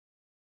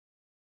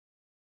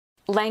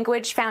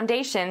Language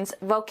Foundations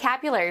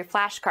Vocabulary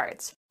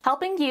Flashcards,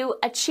 helping you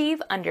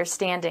achieve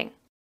understanding.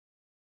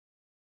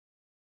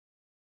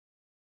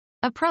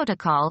 A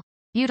protocol,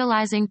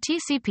 utilizing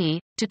TCP,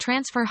 to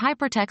transfer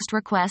hypertext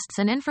requests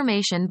and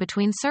information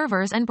between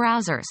servers and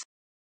browsers.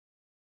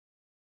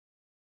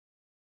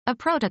 A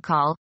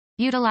protocol,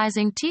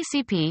 utilizing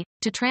TCP,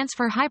 to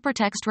transfer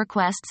hypertext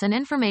requests and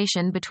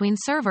information between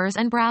servers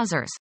and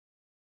browsers.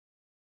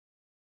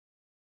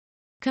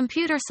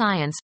 Computer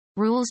science,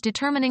 rules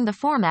determining the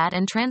format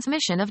and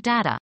transmission of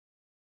data.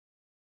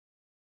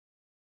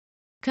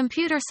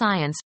 Computer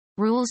science,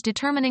 rules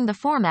determining the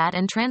format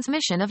and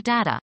transmission of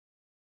data.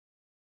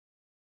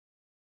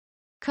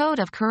 Code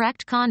of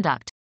correct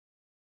conduct.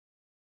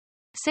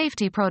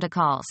 Safety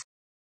protocols.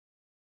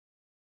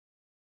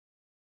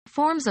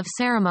 Forms of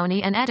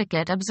ceremony and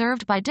etiquette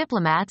observed by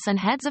diplomats and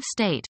heads of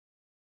state.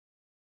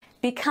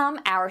 Become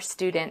our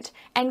student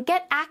and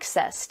get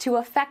access to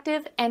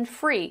effective and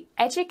free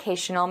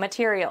educational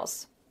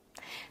materials.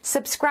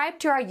 Subscribe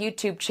to our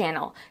YouTube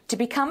channel to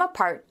become a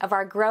part of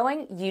our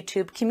growing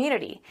YouTube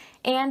community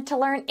and to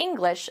learn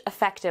English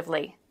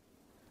effectively.